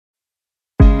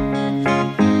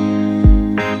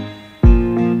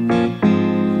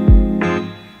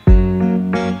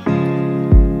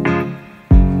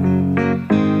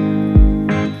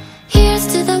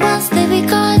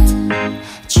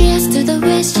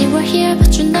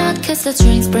'cause the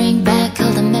drinks bring back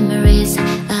all the memories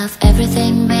of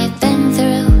everything we've been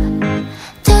through.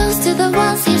 Toast to the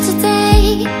ones here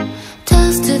today,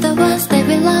 toast to the ones that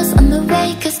we lost on the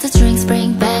way, 'cause the drinks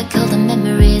bring back all the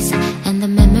memories, and the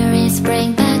memories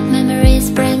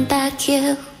bring back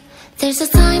you. There's a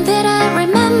time that I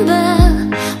remember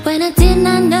when I did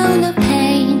not know no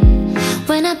pain,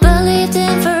 when I believed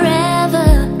in forever,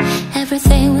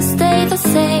 everything would stay the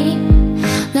same.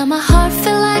 Now my heart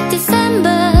feel like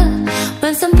December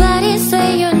when somebody say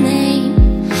your name,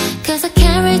 'cause I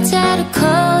can't reach out to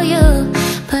call you,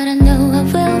 but I know I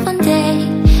will one day,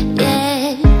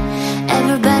 yeah.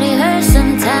 Everybody hurts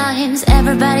sometimes,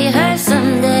 everybody hurts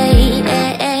someday,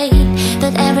 yeah.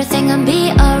 But everything gon' be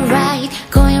alright,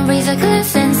 go and raise a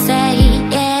glass and say,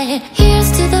 yeah. Here's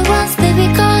to the ones that we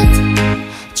got,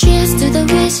 cheers to the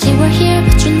wish you were here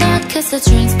but you're not, 'cause the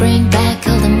drinks bring back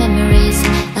all the memories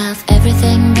of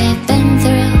everything we've been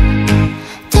through.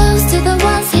 Toast to the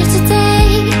ones here today,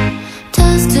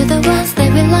 toast to the ones that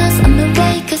we lost on the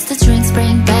way, 'cause the drinks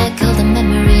bring back all the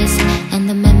memories, and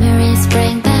the memories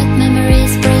bring back you.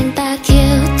 Memories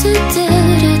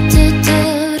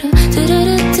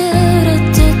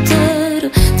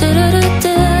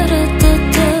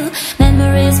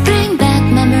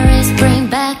bring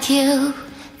back you.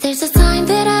 There's a time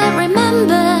that I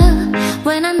remember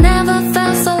when I never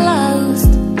felt so lost,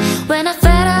 when I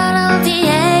felt out all the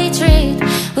hatred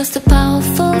was too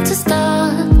powerful to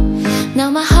stop. Now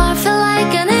my heart feel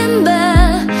like an ember,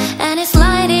 and it's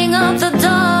lighting up the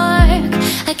dark.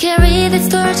 I carry these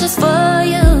torches for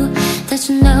you, that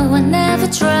you know I never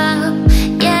drop,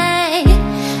 yeah.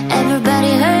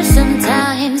 Everybody hurts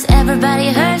sometimes, everybody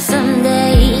hurts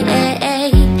someday, yeah.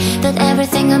 But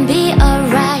everything gon' be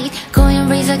alright, go and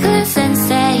raise a glass and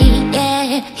say,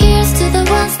 yeah. Here's to the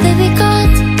ones that we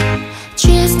got,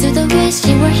 cheers to the wish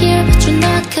you were here but you're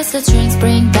not, 'cause the drinks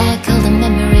bring back all the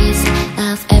memories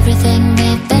of everything